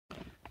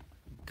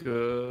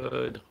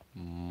Good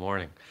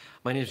morning.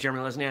 My name is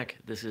Jeremy Lesniak.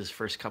 This is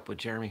First Cup with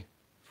Jeremy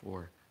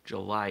for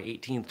July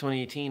 18th,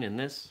 2018, and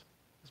this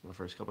is my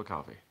first cup of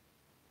coffee.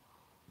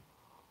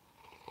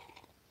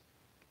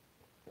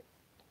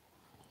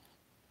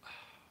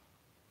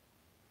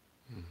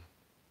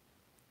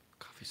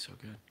 Coffee's so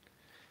good.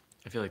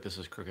 I feel like this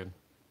is crooked.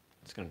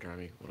 It's gonna drive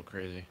me a little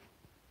crazy.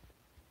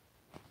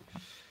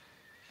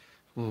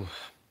 Ooh.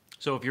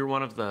 So if you're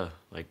one of the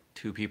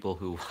two people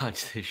who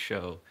watch this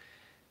show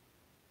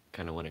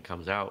kind of when it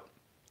comes out,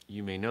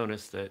 you may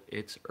notice that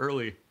it's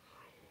early.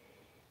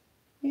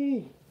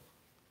 It's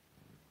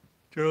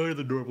earlier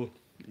than normal.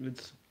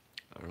 It's,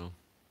 I don't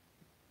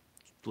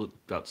know,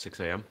 about 6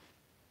 a.m.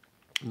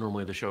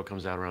 Normally the show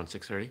comes out around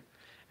 6:30,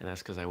 and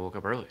that's because I woke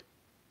up early.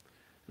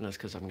 And that's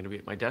because I'm going to be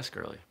at my desk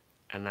early.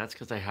 And that's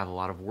because I have a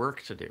lot of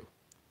work to do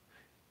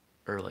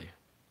early.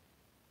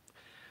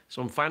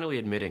 So I'm finally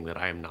admitting that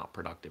I am not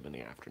productive in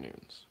the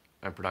afternoons.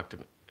 I'm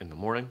productive in the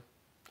morning.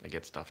 I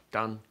get stuff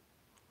done.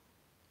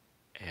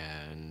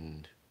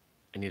 And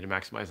I need to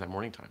maximize that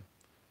morning time.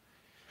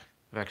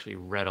 I've actually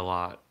read a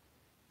lot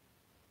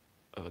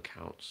of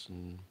accounts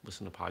and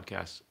listened to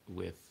podcasts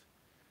with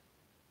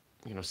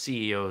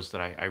CEOs that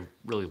I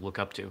really look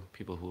up to,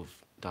 people who have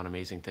done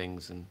amazing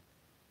things and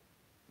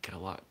get a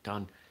lot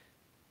done.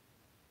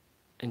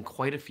 And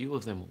quite a few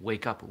of them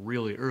wake up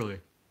really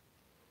early.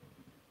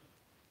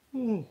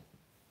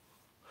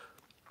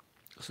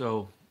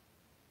 So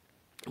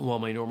while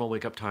my normal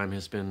wake up time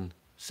has been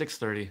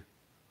 6:30,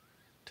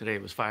 today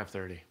it was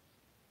 5:30.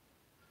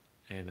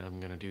 And I'm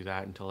going to do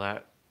that until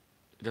that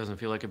it doesn't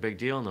feel like a big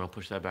deal, and then I'll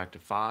push that back to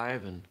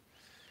 5 and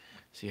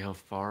see how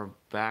far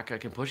back I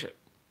can push it.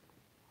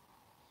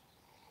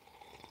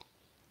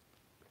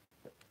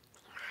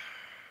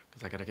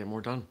 Because I got to get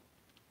more done.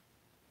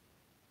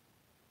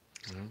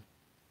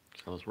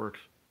 That's how this works.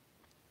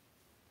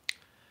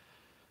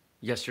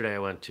 Yesterday I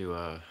went to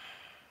a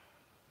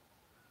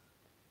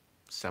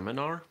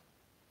seminar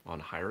on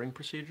hiring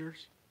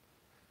procedures,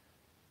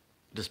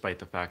 despite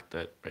the fact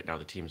that right now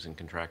the team's in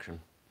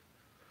contraction,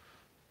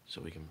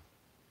 so we can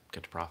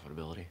get to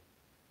profitability.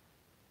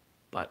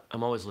 But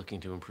I'm always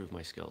looking to improve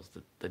my skills.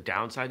 The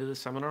downside of this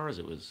seminar is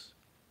it was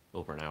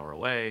over an hour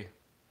away,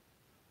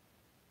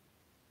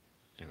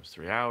 and it was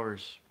 3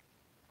 hours.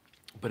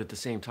 But at the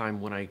same time,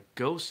 when I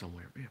go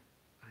somewhere, man,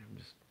 I'm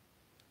just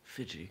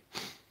fidgety.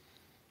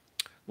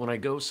 When I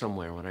go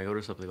somewhere, when I go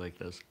to something like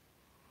this,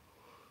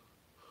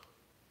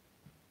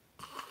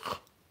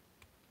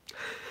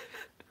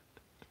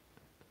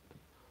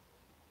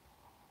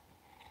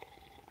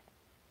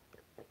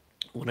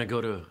 when I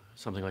go to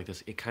something like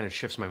this, it kind of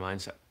shifts my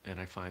mindset,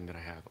 and I find that I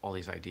have all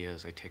these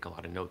ideas. I take a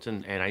lot of notes,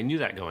 and I knew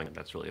that going, and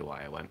that's really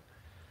why I went.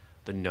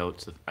 The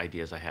notes, the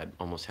ideas I had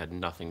almost had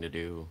nothing to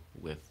do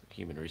with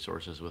human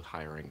resources, with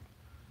hiring.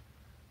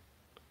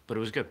 But it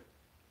was good.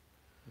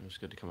 It was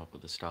good to come up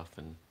with this stuff,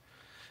 and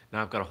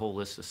now I've got a whole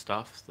list of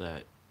stuff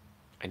that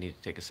I need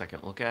to take a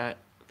second look at,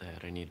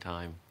 that I need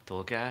time to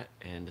look at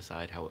and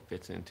decide how it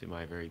fits into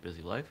my very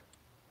busy life.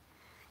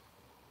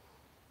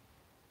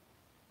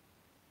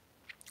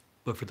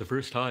 But for the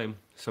first time,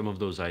 some of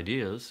those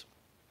ideas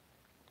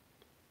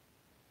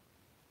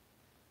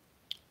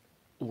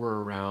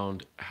were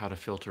around how to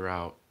filter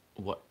out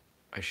what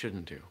I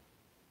shouldn't do.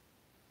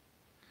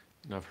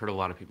 Now, I've heard a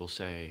lot of people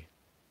say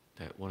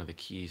that one of the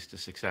keys to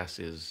success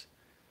is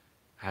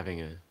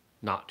having a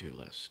not-do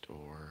list,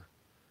 or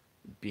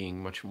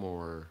being much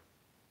more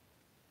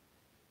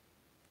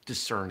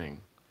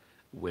discerning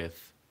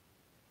with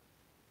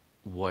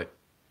what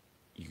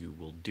you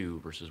will do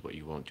versus what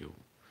you won't do.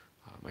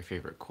 My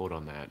favorite quote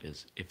on that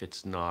is, if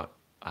it's not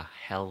a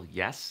hell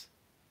yes,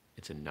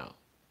 it's a no.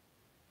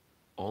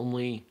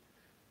 Only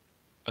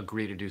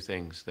agree to do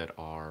things that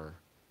are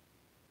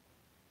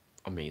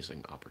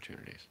amazing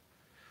opportunities.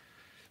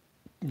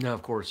 Now,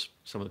 of course,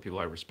 some of the people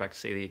I respect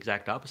say the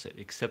exact opposite: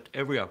 accept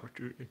every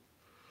opportunity.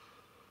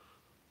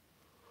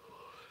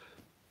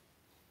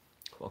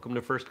 Welcome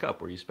to First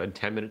Cup, where you spend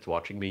 10 minutes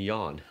watching me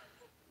yawn.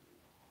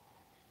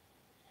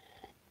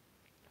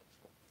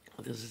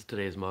 This is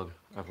today's mug.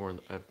 I've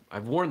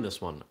worn this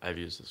one. I've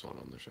used this one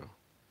on the show.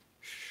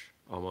 Shh,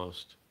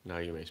 almost. Now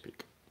you may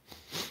speak.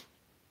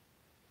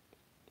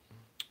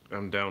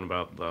 I'm down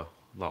about the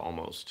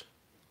almost.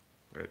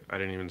 I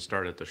didn't even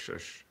start at the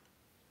shush,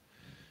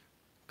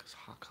 because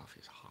hot coffee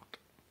is hot.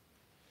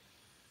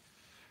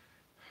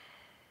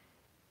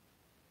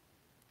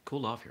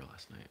 Cooled off here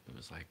last night. It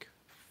was like,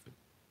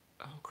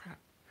 oh crap.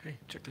 Hey,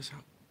 check this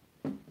out.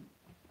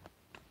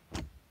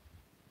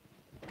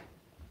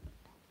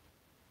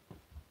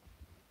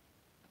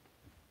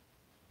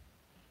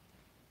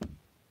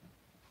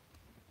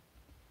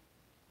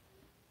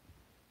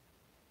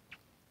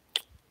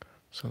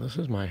 So this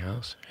is my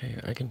house. Hey,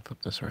 I can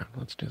flip this around.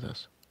 Let's do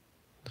this.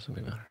 This will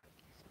be better.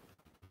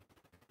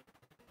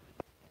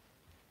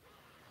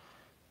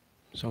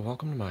 So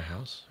welcome to my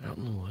house out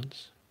in the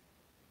woods,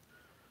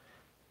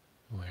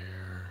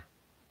 where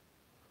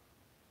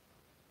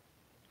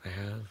I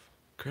have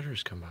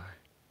critters come by.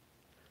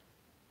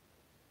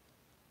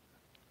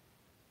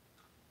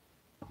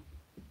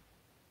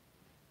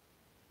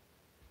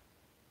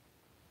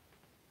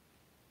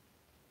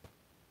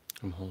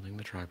 I'm holding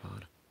the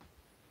tripod.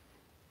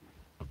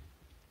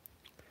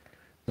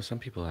 Now, some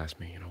people ask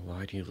me,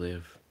 why do you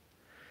live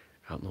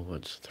out in the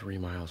woods 3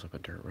 miles up a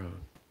dirt road?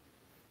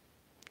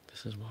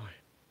 This is why.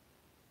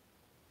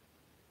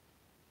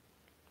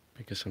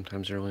 Because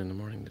sometimes early in the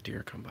morning the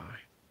deer come by.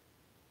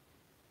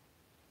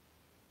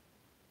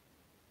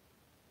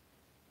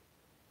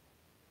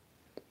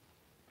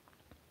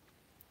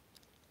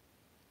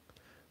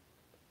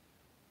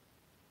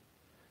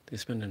 They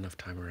spend enough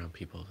time around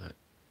people that,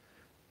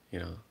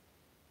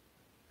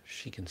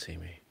 she can see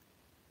me.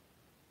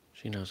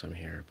 She knows I'm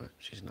here, but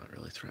she's not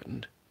really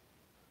threatened.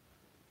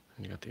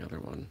 And you got the other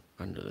one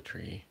under the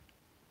tree,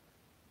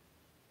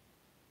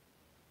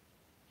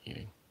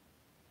 eating.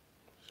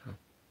 So,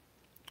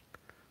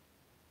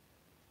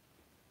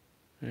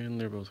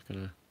 and they're both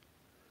gonna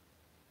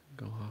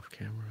go off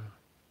camera.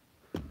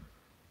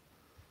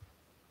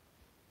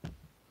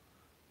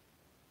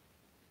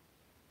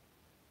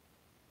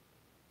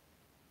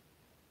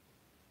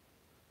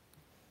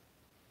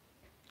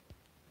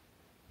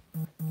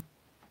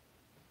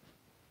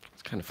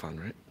 It's kind of fun,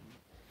 right?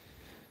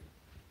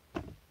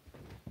 A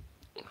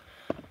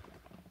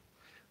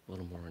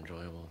little more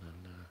enjoyable than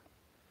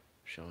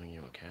showing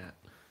you a cat.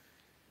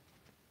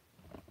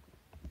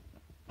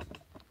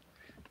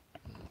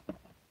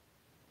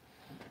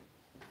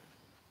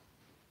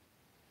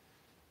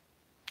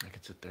 I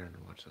could sit there and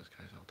watch those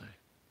guys all day.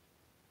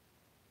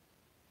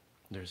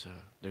 There's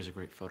a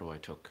great photo I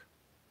took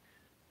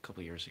a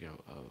couple years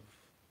ago of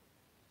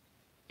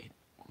it.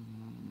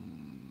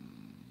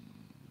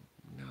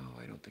 No,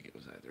 I don't think it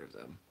was either of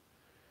them.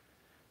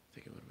 I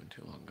think it would have been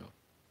too long ago.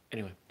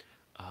 Anyway,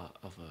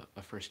 of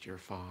a first-year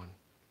fawn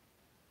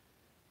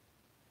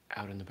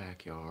out in the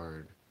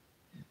backyard,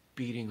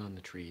 beating on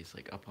the trees,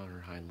 like up on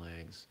her hind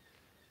legs,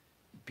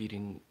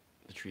 beating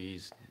the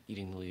trees,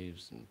 eating the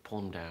leaves, and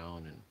pulling them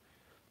down, and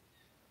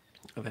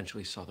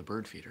eventually saw the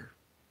bird feeder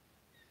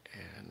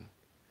and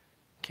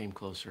came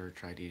closer,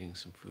 tried eating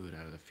some food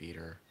out of the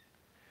feeder,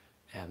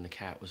 and the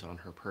cat was on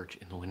her perch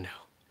in the window.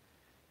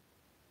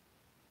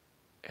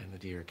 And the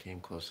deer came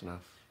close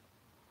enough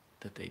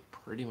that they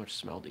pretty much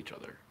smelled each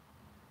other.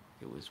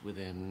 It was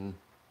within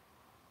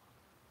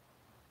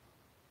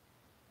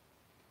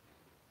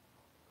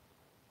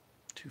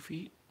 2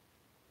 feet.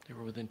 They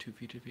were within 2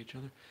 feet of each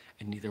other,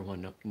 and neither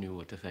one knew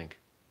what to think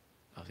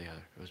of the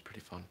other. It was pretty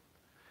fun.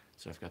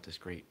 So I've got this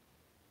great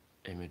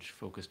image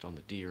focused on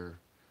the deer,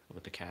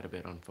 with the cat a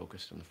bit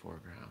unfocused in the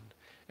foreground.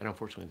 And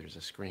unfortunately there's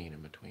a screen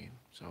in between,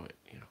 so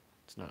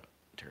it's not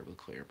terribly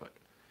clear, but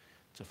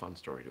it's a fun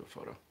story to a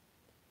photo.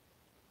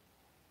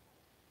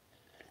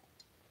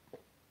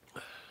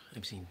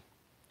 I've seen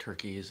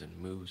turkeys and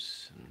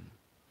moose, and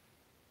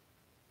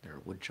there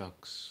are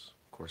woodchucks,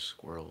 of course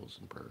squirrels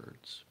and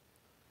birds.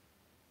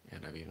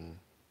 And I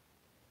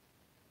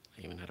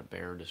even had a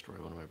bear destroy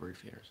one of my bird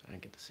feeders. I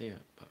didn't get to see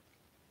it, but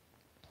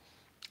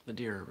the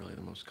deer are really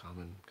the most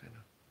common kind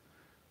of,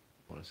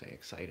 I want to say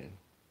exciting,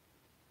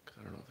 because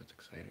I don't know if it's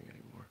exciting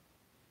anymore,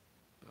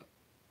 but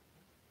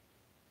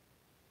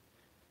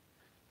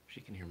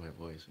she can hear my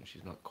voice and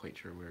she's not quite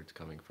sure where it's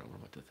coming from or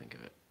what to think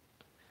of it.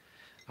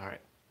 All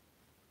right,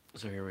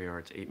 so here we are,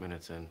 it's 8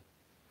 minutes in.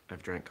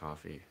 I've drank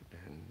coffee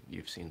and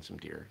you've seen some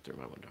deer through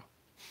my window.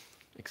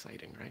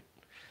 Exciting, right?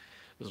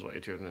 This is why I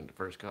tuned in the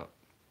first cup.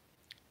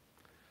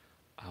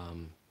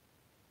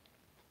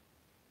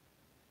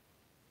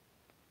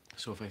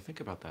 So if I think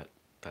about that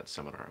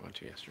seminar I went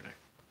to yesterday,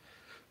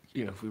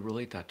 if we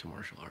relate that to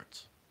martial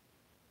arts,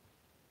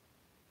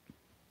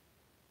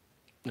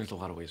 there's a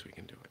lot of ways we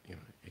can do it.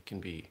 It can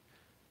be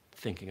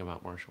thinking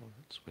about martial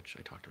arts, which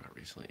I talked about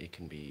recently. It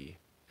can be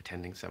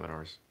attending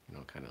seminars,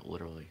 kind of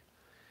literally.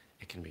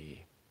 It can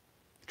be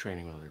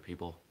training with other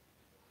people.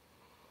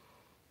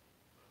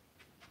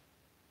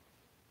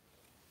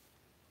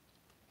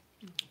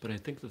 But I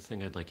think the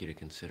thing I'd like you to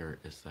consider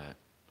is that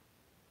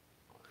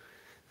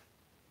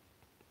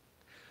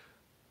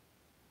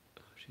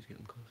she's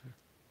getting closer.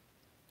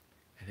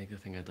 I think the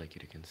thing I'd like you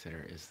to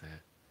consider is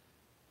that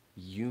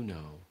you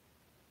know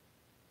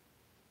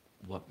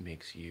what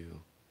makes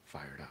you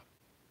fired up.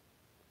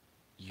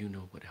 You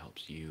know what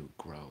helps you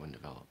grow and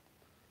develop.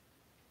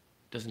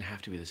 It doesn't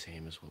have to be the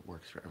same as what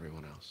works for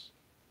everyone else.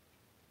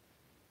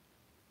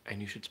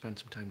 And you should spend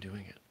some time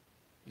doing it.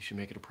 You should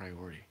make it a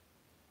priority.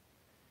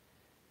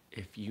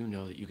 If you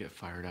know that you get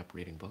fired up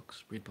reading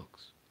books, read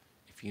books.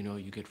 If you know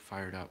you get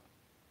fired up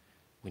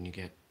when you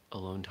get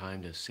alone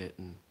time to sit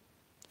and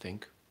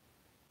think,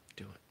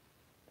 do it.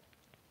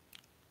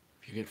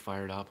 If you get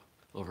fired up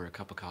over a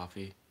cup of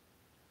coffee,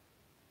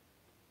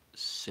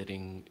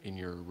 sitting in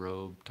your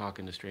robe,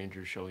 talking to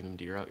strangers, showing them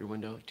deer out your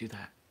window, do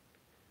that.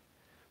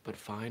 But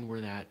find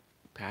where that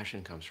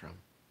passion comes from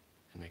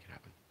and make it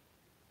happen.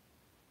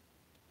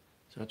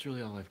 So that's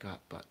really all I've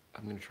got, but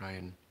I'm going to try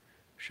and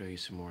show you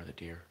some more of the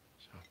deer.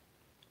 So,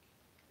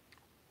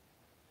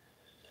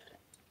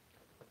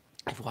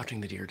 if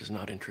watching the deer does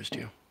not interest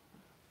you,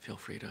 feel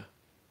free to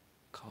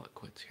call it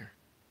quits here.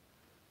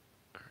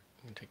 All right,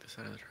 I'm going to take this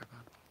out of the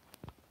tripod.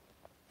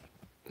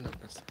 No,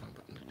 that's the wrong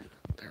button to do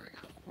that. There we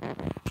go.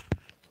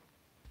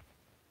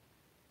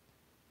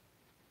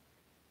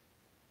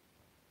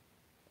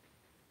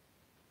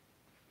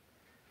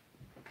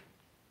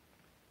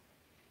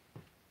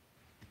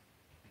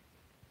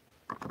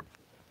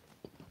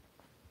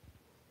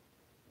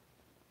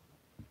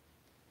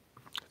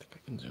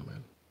 can zoom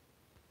in.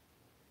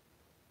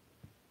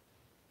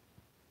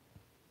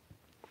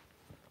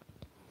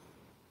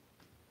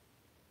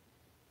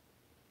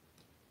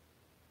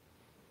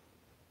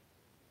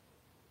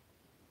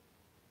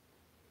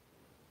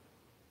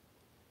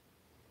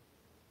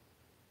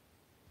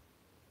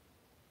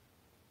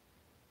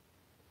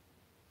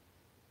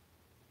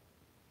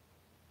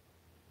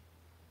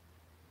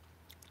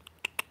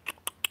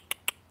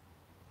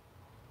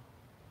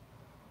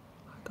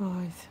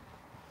 Guys.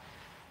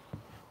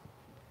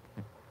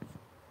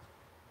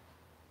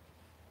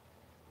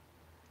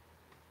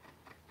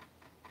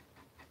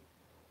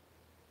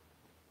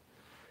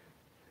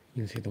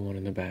 You can see the one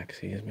in the back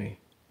sees me.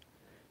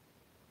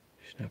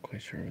 She's not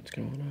quite sure what's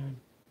going on.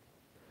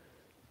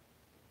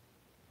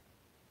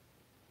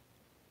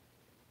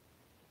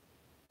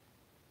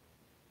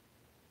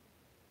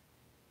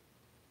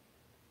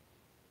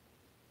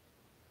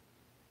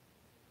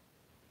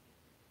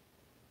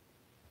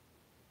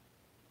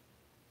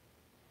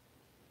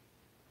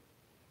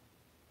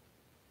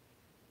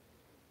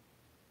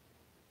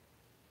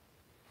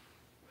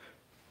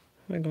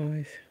 Hi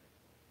guys.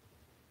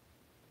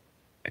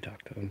 I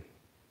talked to them.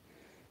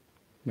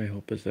 My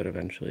hope is that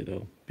eventually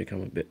they'll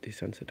become a bit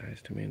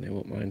desensitized to me and they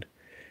won't mind.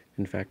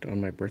 In fact, on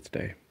my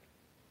birthday,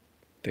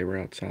 they were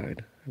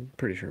outside. I'm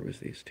pretty sure it was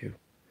these two.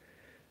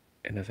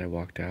 And as I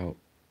walked out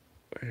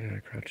and I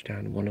crouched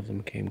down, one of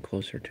them came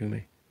closer to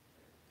me,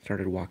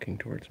 started walking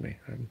towards me.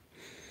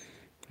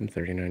 I'm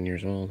 39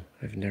 years old.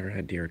 I've never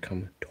had deer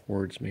come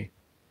towards me,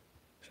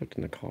 except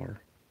in the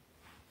car.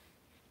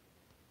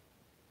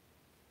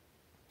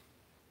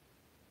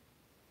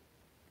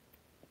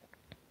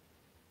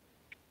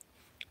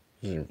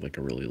 This is like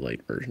a really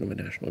light version of a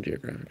National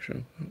Geographic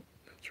show. Oh,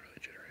 that's really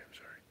jittery, I'm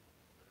sorry.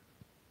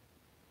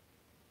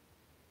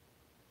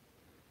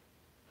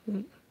 Oh,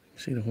 you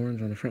see the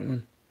horns on the front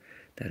one?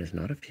 That is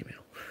not a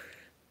female.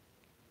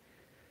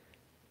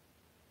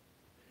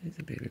 He's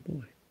a baby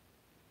boy.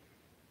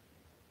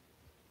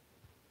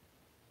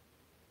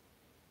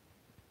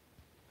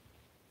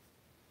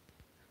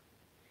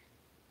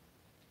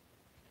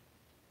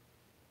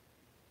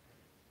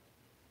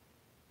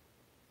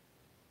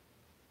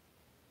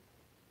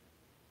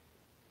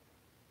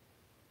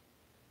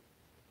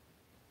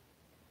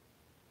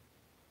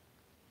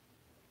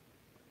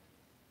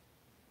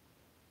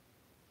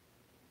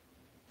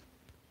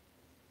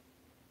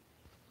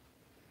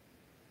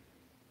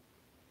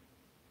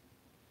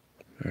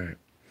 Alright,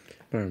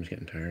 my arm's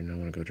getting tired and I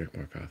want to go drink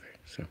more coffee.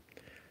 So,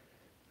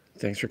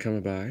 thanks for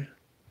coming by.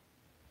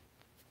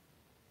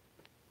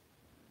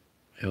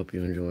 I hope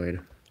you enjoyed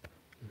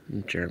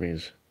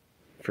Jeremy's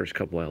first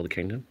couple Wild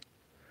Kingdom.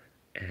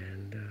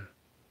 And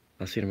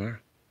I'll see you tomorrow.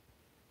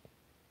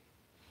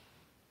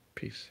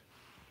 Peace.